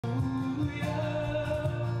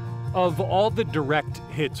Of all the direct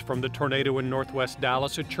hits from the tornado in northwest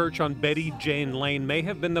Dallas, a church on Betty Jane Lane may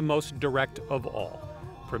have been the most direct of all.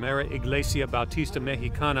 Primera Iglesia Bautista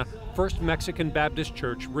Mexicana, First Mexican Baptist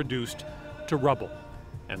Church, reduced to rubble.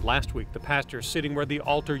 And last week, the pastor sitting where the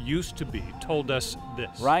altar used to be told us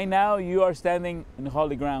this. Right now, you are standing in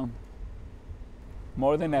holy ground,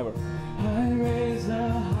 more than ever. I raise a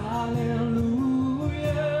hallelujah.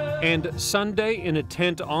 And Sunday, in a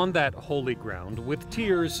tent on that holy ground, with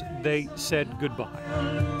tears, they said goodbye.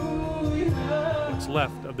 What's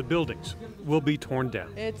left of the buildings will be torn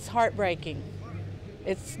down. It's heartbreaking.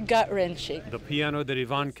 It's gut-wrenching. The piano that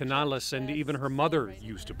Yvonne Canales and even her mother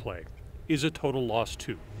used to play is a total loss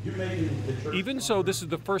too. Even so, this is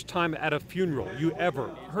the first time at a funeral you ever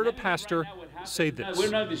heard a pastor say this.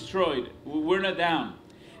 We're not destroyed. We're not down.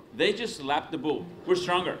 They just slapped the bull. We're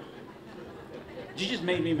stronger. You just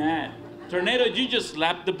made me mad. Tornado, you just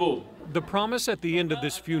slapped the bull. The promise at the end of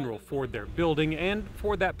this funeral for their building and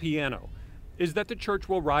for that piano is that the church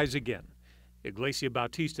will rise again. Iglesia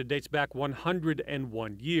Bautista dates back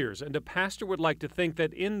 101 years, and a pastor would like to think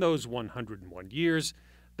that in those 101 years,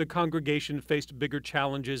 the congregation faced bigger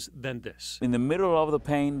challenges than this. In the middle of the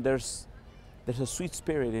pain, there's a sweet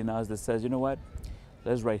spirit in us that says, you know what,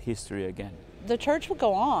 let's write history again. The church will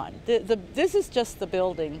go on. This is just the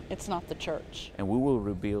building, it's not the church. And we will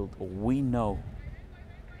rebuild. We know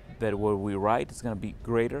that what we write is going to be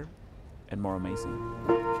greater and more amazing.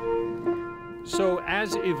 So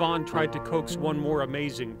as Yvonne tried to coax one more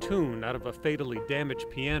amazing tune out of a fatally damaged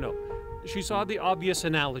piano, she saw the obvious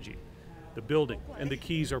analogy. The building and the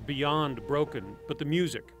keys are beyond broken, but the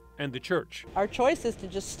music and the church. Our choice is to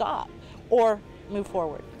just stop or move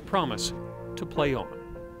forward. Promise to play on.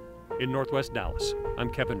 In Northwest Dallas,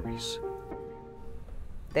 I'm Kevin Reese.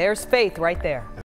 There's faith right there.